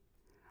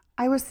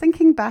I was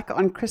thinking back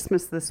on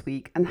Christmas this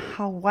week and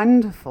how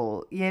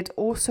wonderful, yet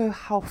also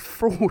how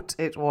fraught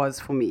it was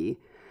for me.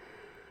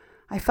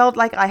 I felt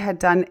like I had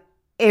done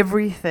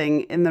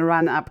everything in the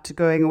run up to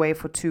going away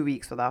for 2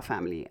 weeks with our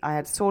family. I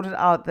had sorted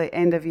out the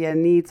end of year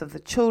needs of the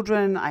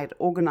children. I had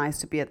organized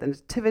to be at the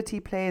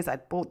nativity plays.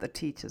 I'd bought the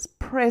teachers'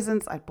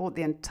 presents. I'd bought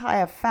the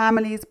entire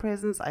family's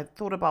presents. I'd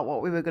thought about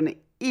what we were going to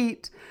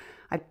eat.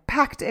 I'd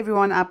packed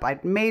everyone up.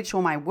 I'd made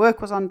sure my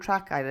work was on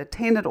track. I'd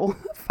attended all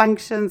the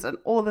functions and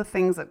all the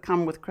things that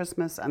come with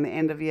Christmas and the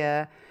end of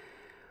year.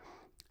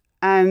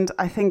 And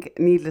I think,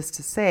 needless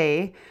to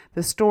say,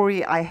 the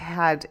story I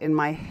had in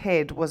my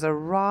head was a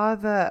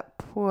rather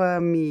poor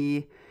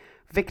me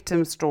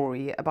victim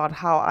story about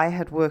how I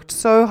had worked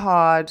so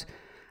hard,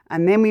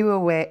 and then we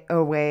were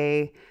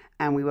away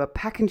and we were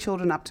packing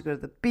children up to go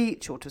to the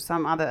beach or to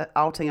some other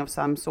outing of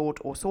some sort,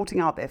 or sorting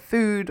out their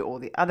food or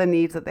the other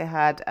needs that they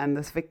had. And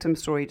this victim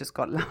story just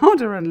got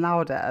louder and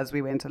louder as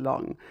we went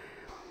along.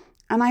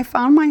 And I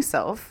found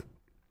myself,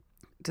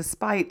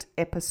 despite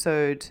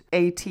episode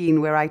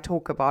 18, where I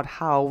talk about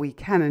how we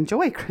can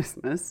enjoy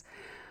Christmas,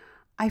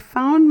 I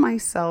found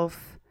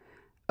myself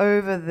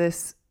over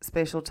this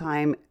special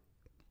time,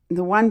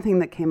 the one thing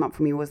that came up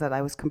for me was that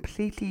I was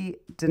completely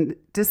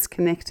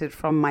disconnected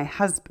from my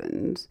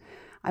husband.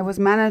 I was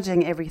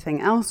managing everything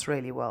else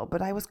really well,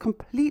 but I was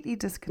completely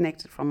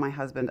disconnected from my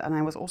husband, and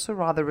I was also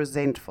rather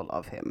resentful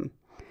of him.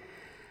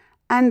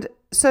 And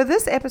so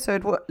this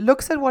episode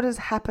looks at what has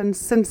happened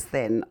since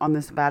then on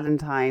this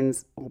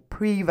Valentine's or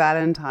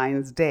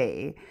pre-Valentine's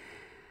Day,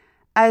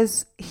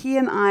 as he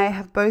and I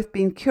have both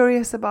been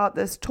curious about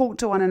this, talked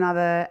to one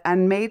another,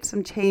 and made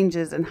some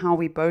changes in how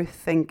we both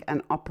think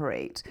and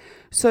operate,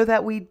 so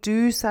that we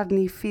do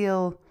suddenly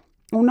feel,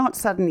 or not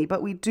suddenly,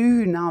 but we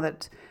do, now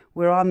that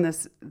we're on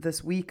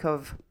this week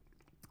of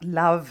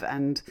love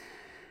and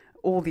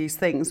all these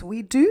things,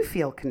 we do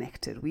feel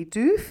connected. We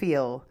do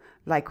feel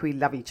like we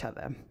love each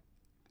other.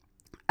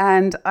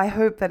 And I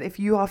hope that if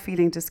you are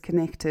feeling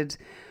disconnected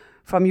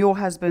from your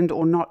husband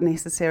or not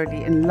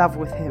necessarily in love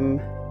with him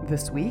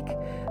this week,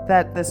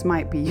 that this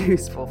might be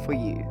useful for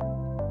you.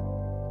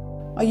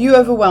 Are you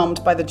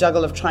overwhelmed by the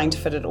juggle of trying to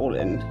fit it all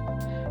in?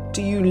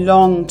 Do you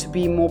long to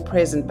be more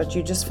present, but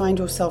you just find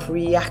yourself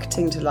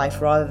reacting to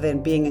life rather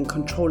than being in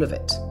control of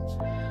it?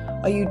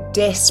 Are you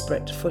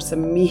desperate for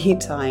some me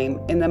time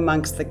in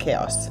amongst the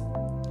chaos?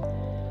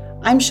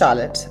 I'm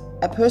Charlotte,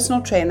 a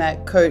personal trainer,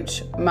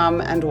 coach,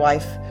 mum and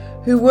wife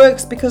who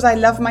works because I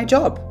love my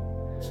job.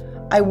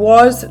 I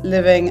was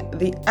living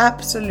the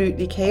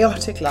absolutely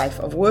chaotic life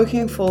of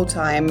working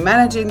full-time,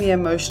 managing the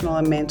emotional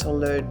and mental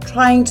load,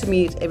 trying to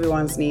meet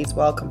everyone's needs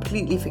while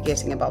completely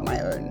forgetting about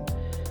my own.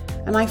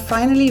 And I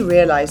finally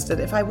realized that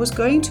if I was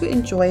going to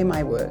enjoy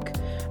my work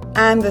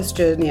and this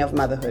journey of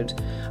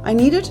motherhood, I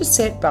needed to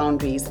set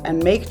boundaries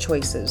and make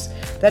choices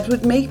that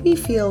would make me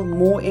feel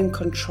more in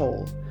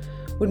control,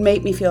 would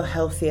make me feel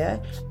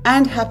healthier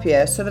and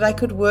happier, so that I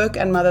could work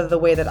and mother the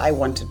way that I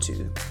wanted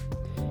to.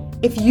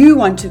 If you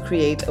want to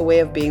create a way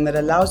of being that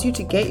allows you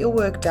to get your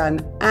work done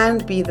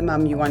and be the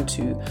mum you want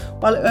to,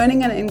 while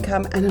earning an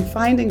income and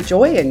finding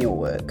joy in your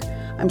work,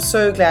 I'm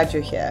so glad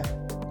you're here.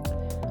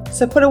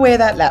 So put away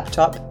that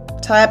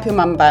laptop, tie up your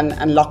mum bun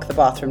and lock the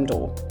bathroom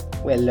door.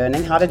 We're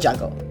learning how to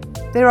juggle.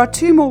 There are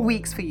 2 more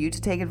weeks for you to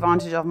take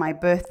advantage of my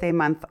birthday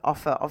month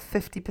offer of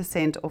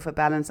 50% off a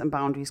Balance and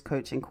Boundaries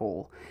coaching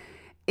call.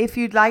 If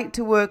you'd like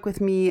to work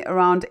with me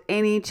around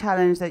any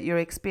challenge that you're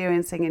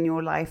experiencing in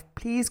your life,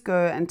 please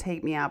go and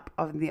take me up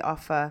on the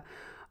offer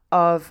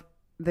of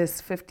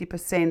this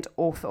 50%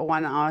 off a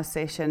 1-hour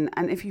session.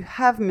 And if you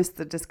have missed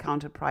the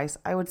discounted price,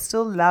 I would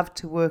still love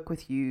to work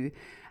with you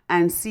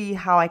and see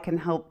how I can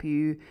help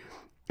you.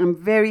 I'm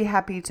very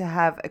happy to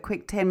have a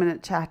quick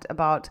 10-minute chat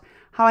about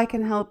how I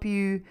can help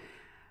you.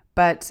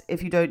 But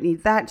if you don't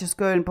need that, just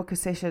go and book a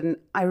session.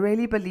 I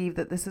really believe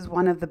that this is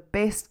one of the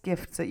best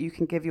gifts that you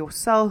can give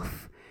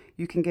yourself,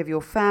 you can give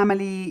your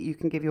family, you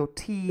can give your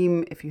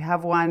team if you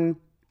have one,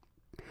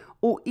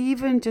 or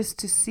even just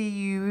to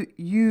see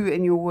you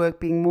in your work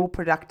being more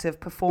productive,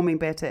 performing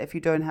better if you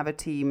don't have a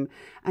team,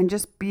 and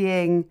just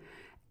being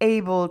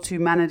able to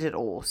manage it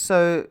all.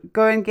 So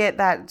go and get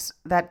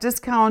that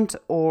discount,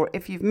 or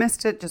if you've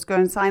missed it, just go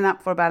and sign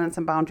up for a Balance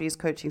and Boundaries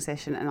coaching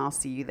session and I'll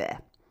see you there.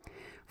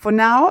 For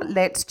now,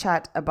 let's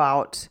chat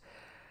about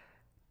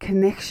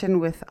connection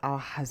with our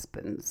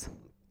husbands.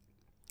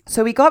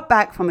 So we got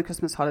back from the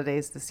Christmas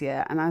holidays this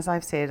year, and as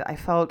I've said, I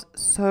felt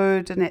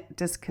so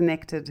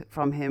disconnected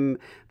from him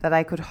that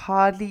I could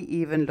hardly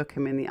even look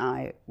him in the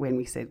eye when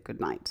we said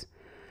goodnight.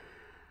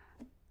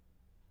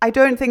 I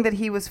don't think that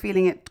he was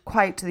feeling it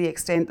quite to the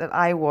extent that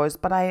I was,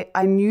 but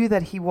I knew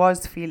that he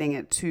was feeling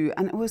it too,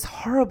 and it was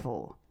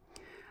horrible.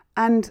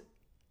 And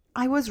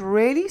I was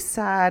really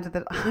sad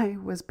that I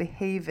was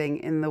behaving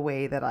in the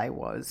way that I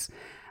was.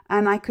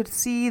 And I could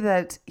see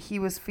that he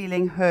was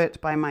feeling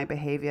hurt by my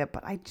behavior,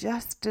 but I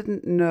just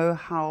didn't know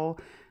how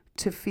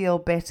to feel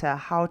better,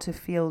 how to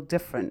feel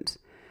different.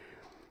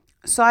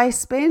 So I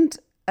spent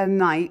a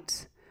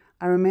night,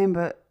 I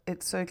remember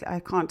I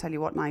can't tell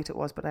you what night it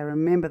was, but I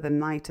remember the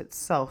night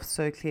itself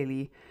so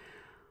clearly.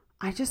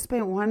 I just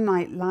spent one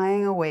night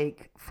lying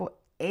awake for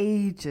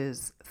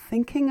ages,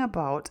 thinking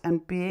about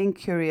and being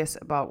curious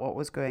about what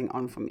was going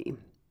on for me.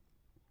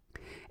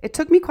 It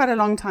took me quite a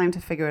long time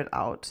to figure it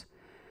out,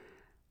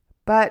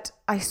 but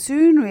I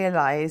soon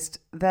realized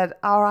that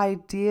our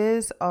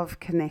ideas of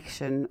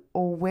connection,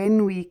 or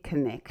when we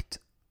connect,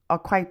 are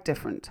quite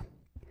different.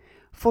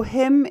 For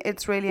him,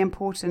 it's really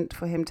important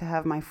for him to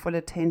have my full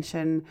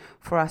attention,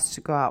 for us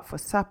to go out for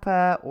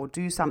supper or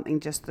do something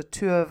just the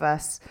two of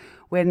us,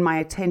 when my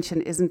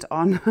attention isn't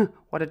on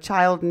what a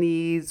child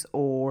needs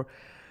or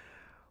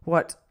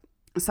what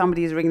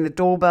somebody is ringing the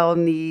doorbell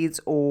needs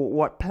or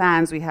what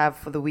plans we have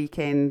for the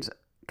weekend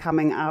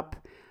coming up.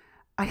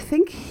 I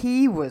think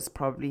he was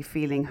probably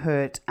feeling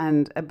hurt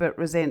and a bit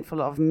resentful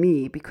of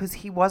me because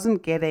he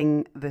wasn't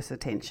getting this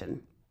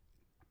attention.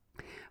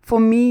 For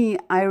me,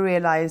 I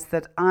realized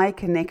that I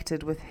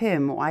connected with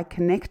him, or I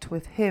connect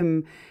with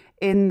him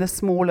in the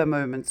smaller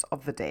moments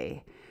of the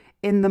day,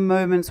 in the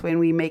moments when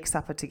we make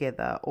supper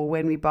together, or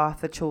when we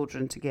bath the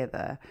children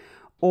together,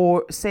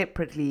 or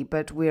separately,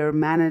 but we're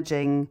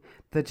managing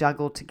the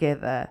juggle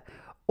together,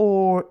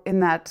 or in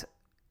that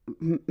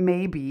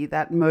maybe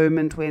that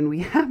moment when we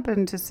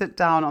happen to sit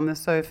down on the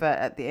sofa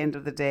at the end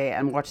of the day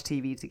and watch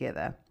TV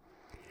together.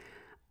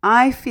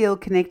 I feel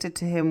connected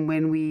to him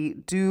when we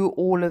do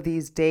all of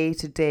these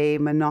day-to-day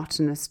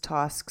monotonous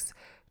tasks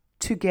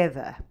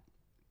together.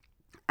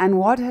 And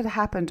what had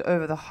happened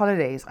over the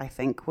holidays, I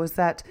think, was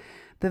that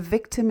the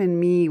victim in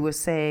me was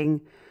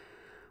saying,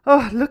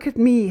 oh, look at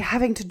me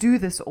having to do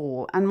this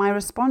all. And my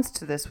response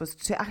to this was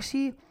to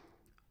actually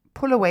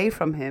pull away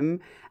from him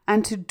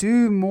and to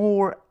do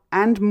more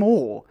and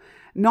more,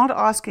 not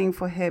asking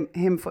for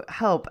him for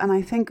help. And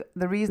I think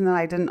the reason that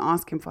I didn't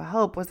ask him for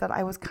help was that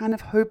I was kind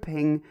of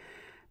hoping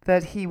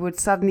that he would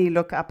suddenly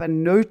look up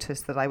and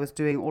notice that I was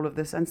doing all of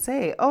this and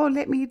say, oh,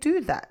 let me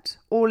do that,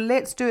 or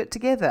let's do it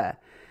together.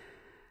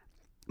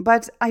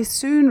 But I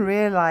soon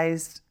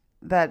realized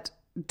that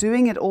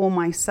doing it all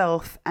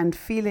myself and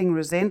feeling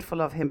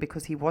resentful of him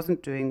because he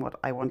wasn't doing what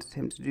I wanted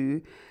him to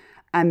do,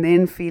 and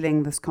then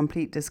feeling this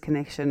complete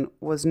disconnection,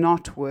 was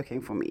not working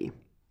for me.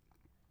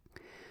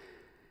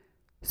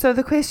 So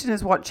the question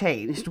is, what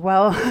changed?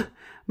 Well,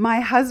 my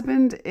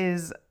husband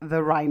is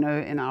the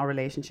rhino in our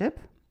relationship.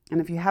 And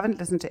if you haven't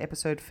listened to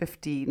episode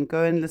 15,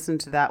 go and listen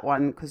to that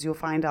one, because you'll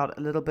find out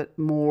a little bit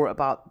more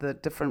about the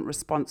different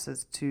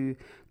responses to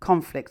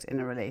conflict in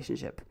a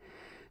relationship.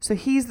 So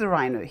he's the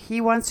rhino. He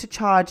wants to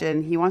charge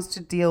in. He wants to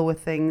deal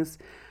with things.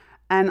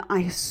 And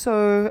I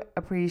so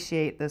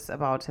appreciate this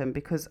about him,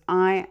 because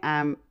I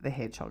am the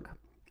hedgehog.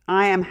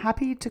 I am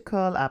happy to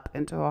curl up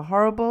into a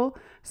horrible,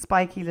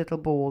 spiky little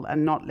ball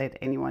and not let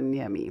anyone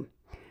near me.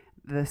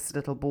 This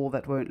little ball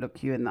that won't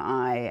look you in the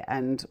eye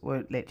and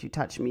won't let you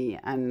touch me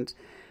and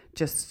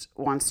just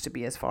wants to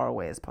be as far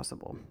away as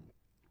possible.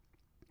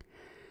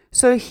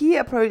 So he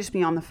approached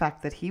me on the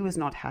fact that he was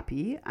not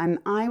happy, and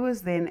I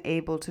was then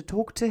able to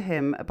talk to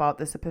him about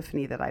this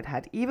epiphany that I'd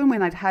had. Even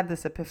when I'd had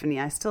this epiphany,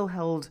 I still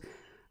held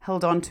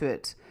on to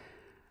it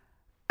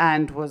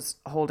and was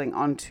holding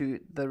on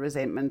to the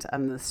resentment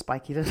and the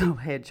spiky little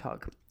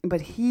hedgehog.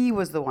 But he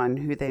was the one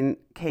who then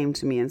came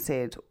to me and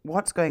said,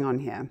 what's going on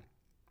here?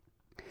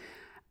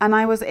 And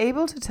I was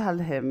able to tell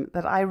him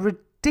that I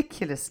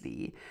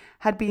ridiculously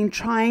had been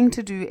trying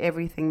to do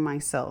everything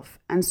myself.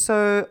 And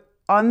so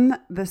on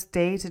this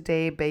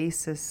day-to-day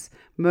basis,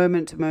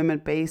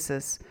 moment-to-moment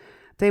basis,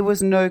 there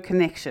was no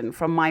connection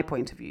from my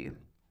point of view.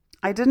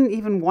 I didn't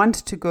even want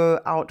to go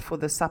out for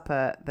the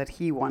supper that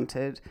he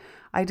wanted.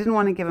 I didn't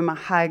want to give him a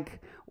hug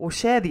or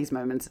share these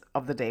moments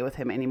of the day with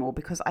him anymore,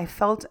 because I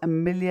felt a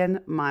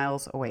million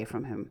miles away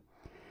from him.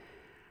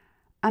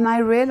 And I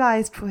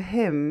realized for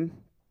him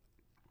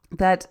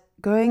that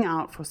going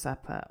out for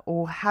supper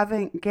or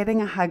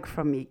getting a hug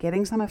from me,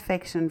 getting some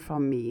affection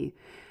from me,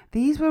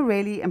 these were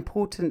really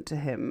important to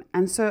him.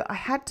 And so I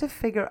had to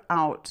figure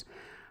out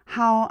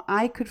how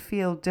I could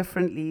feel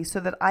differently so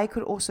that I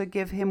could also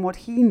give him what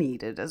he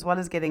needed, as well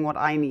as getting what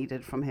I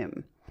needed from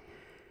him.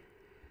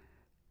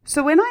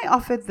 So when I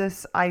offered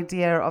this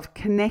idea of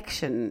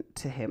connection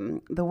to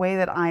him, the way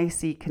that I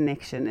see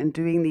connection and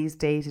doing these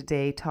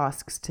day-to-day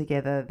tasks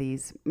together,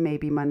 these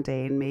maybe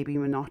mundane, maybe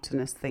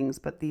monotonous things,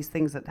 but these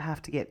things that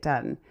have to get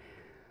done,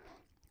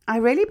 I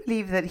really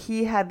believe that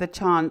he had the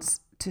chance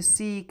to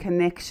see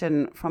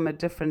connection from a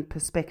different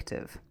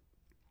perspective.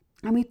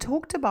 And we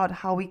talked about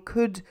how we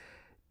could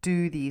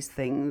do these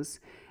things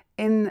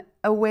in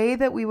a way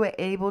that we were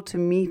able to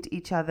meet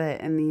each other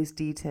in these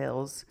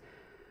details,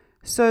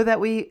 so that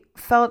we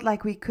felt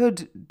like we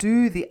could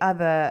do the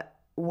other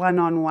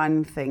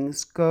one-on-one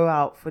things, go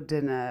out for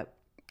dinner,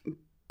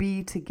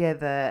 be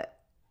together,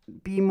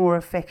 be more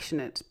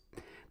affectionate,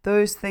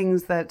 those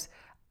things that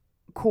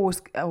cause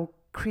or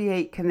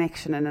create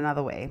connection in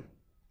another way.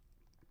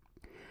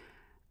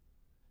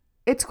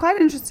 It's quite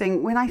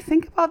interesting when I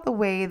think about the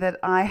way that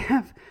I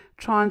have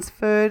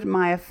transferred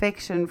my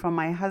affection from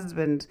my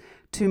husband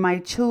to my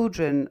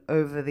children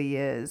over the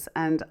years,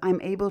 and I'm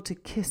able to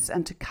kiss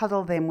and to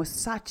cuddle them with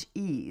such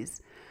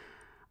ease,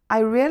 I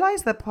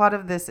realize that part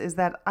of this is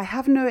that I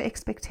have no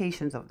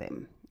expectations of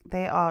them.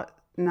 They are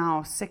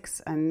now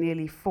 6 and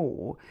nearly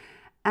 4,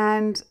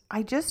 and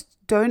I just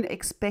don't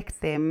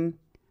expect them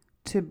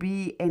to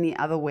be any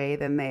other way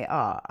than they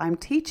are. I'm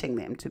teaching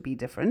them to be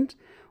different,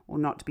 or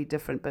not to be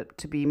different, but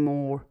to be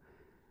more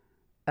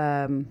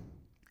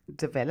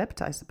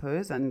developed, I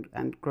suppose,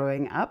 and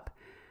growing up.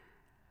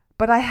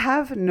 But I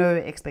have no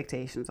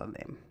expectations on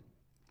them.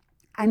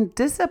 And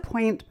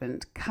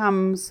disappointment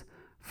comes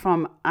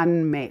from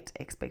unmet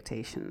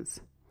expectations.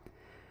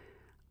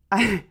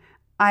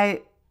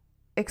 I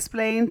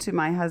explained to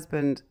my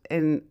husband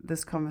in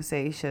this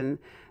conversation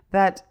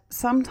that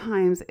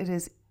sometimes it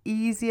is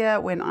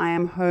easier when I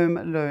am home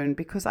alone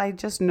because I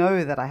just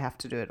know that I have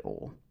to do it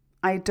all.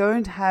 I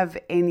don't have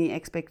any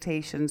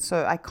expectations,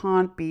 so I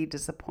can't be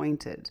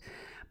disappointed.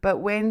 But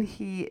when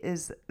he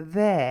is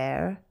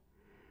there,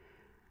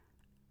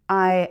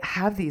 I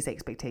have these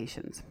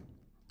expectations.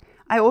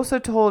 I also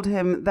told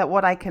him that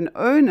what I can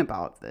own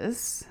about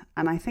this,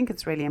 and I think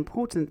it's really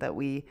important that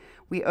we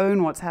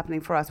own what's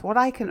happening for us. What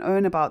I can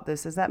own about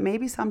this is that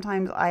maybe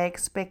sometimes I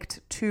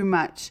expect too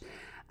much,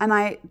 and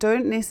I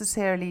don't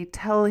necessarily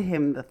tell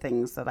him the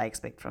things that I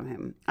expect from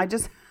him. I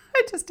just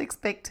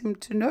expect him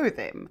to know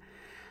them.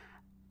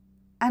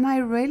 And I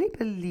really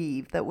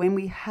believe that when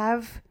we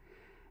have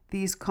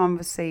these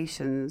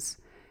conversations,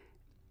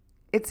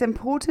 it's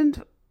important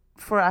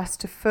for us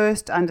to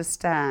first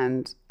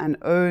understand and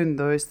own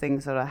those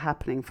things that are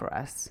happening for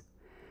us,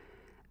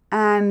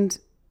 and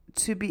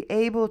to be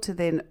able to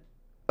then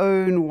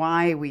own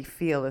why we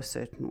feel a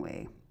certain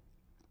way.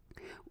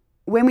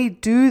 When we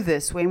do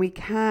this, when we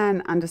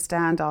can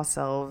understand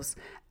ourselves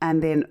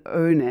and then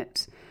own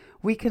it,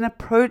 we can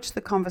approach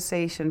the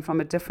conversation from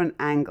a different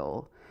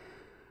angle.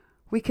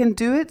 We can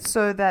do it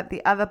so that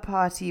the other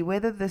party,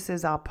 whether this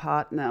is our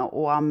partner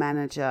or our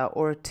manager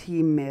or a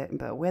team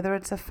member, whether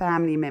it's a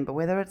family member,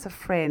 whether it's a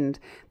friend,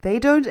 they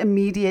don't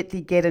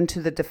immediately get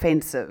into the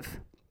defensive.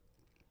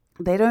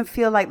 They don't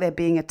feel like they're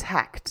being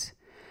attacked,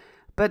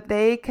 but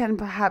they can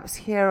perhaps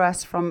hear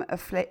us from a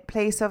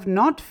place of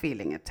not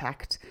feeling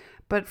attacked,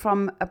 but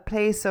from a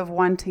place of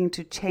wanting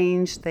to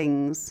change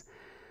things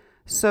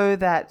so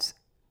that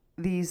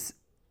this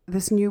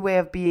new way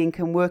of being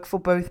can work for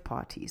both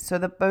parties, so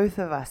that both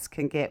of us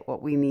can get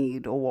what we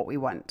need or what we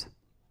want.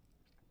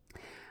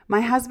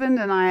 My husband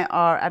and I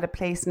are at a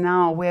place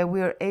now where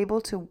we're able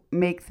to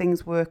make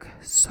things work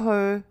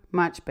so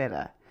much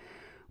better.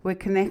 We're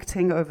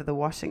connecting over the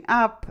washing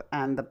up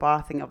and the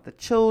bathing of the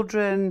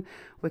children.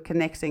 We're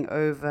connecting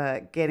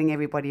over getting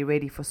everybody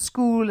ready for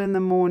school in the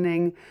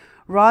morning,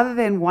 rather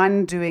than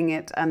one doing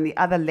it and the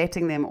other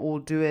letting them all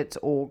do it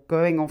or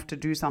going off to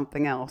do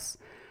something else.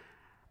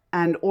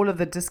 And all of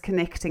the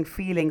disconnecting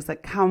feelings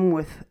that come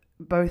with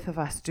both of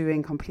us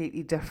doing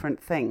completely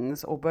different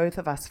things, or both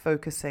of us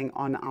focusing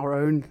on our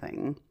own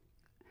thing.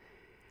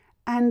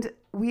 And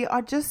we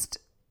are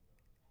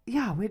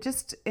we're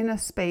just in a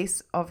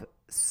space of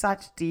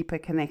such deeper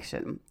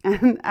connection.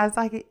 And as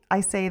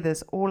I say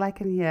this, all I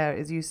can hear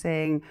is you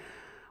saying,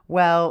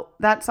 well,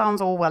 that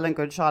sounds all well and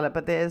good, Charlotte,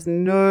 but there is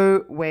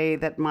no way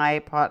that my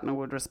partner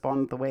would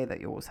respond the way that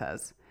yours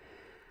has.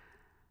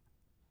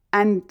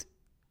 And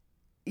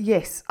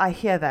yes, I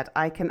hear that.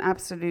 I can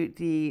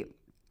absolutely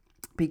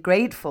be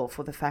grateful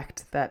for the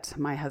fact that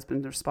my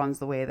husband responds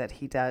the way that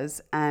he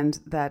does, and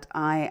that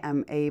I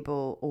am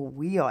able, or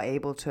we are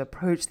able, to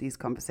approach these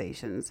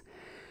conversations.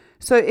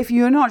 So if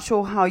you're not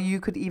sure how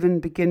you could even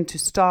begin to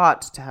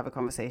start to have a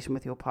conversation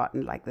with your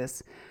partner like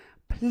this,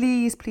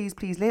 please,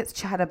 let's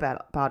chat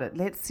about it.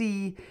 Let's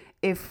see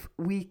if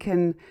we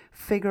can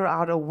figure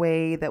out a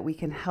way that we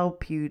can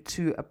help you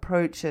to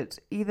approach it.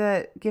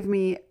 Either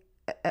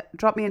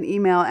drop me an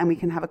email and we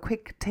can have a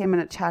quick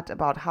 10-minute chat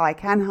about how I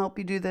can help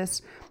you do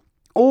this,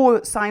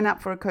 or sign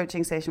up for a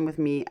coaching session with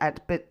me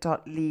at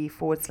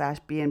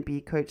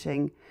bit.ly/BNB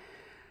coaching.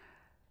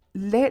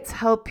 Let's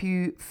help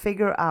you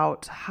figure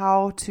out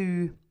how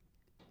to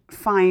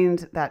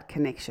find that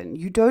connection.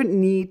 You don't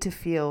need to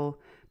feel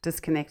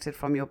disconnected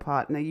from your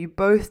partner. You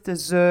both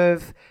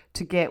deserve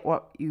to get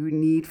what you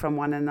need from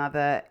one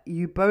another.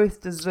 You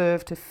both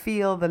deserve to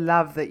feel the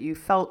love that you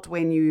felt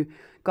when you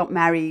got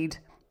married.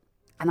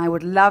 And I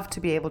would love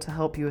to be able to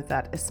help you with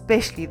that,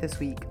 especially this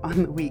week,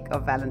 on the week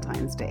of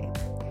Valentine's Day.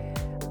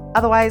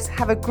 Otherwise,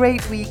 have a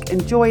great week.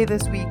 Enjoy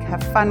this week.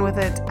 Have fun with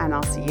it. And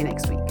I'll see you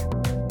next week.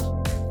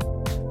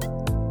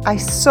 I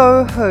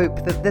so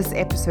hope that this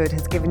episode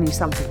has given you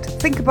something to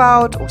think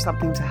about, or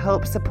something to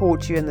help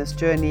support you in this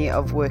journey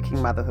of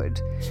working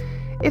motherhood.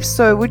 If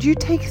so, would you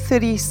take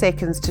 30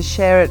 seconds to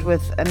share it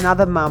with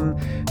another mum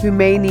who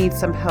may need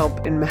some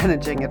help in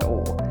managing it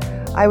all?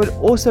 I would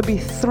also be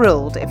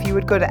thrilled if you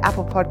would go to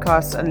Apple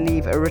Podcasts and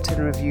leave a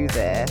written review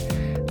there.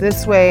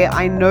 This way,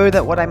 I know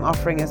that what I'm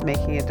offering is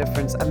making a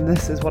difference, and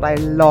this is what I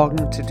long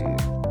to do.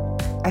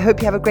 I hope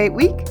you have a great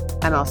week,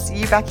 and I'll see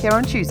you back here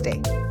on Tuesday.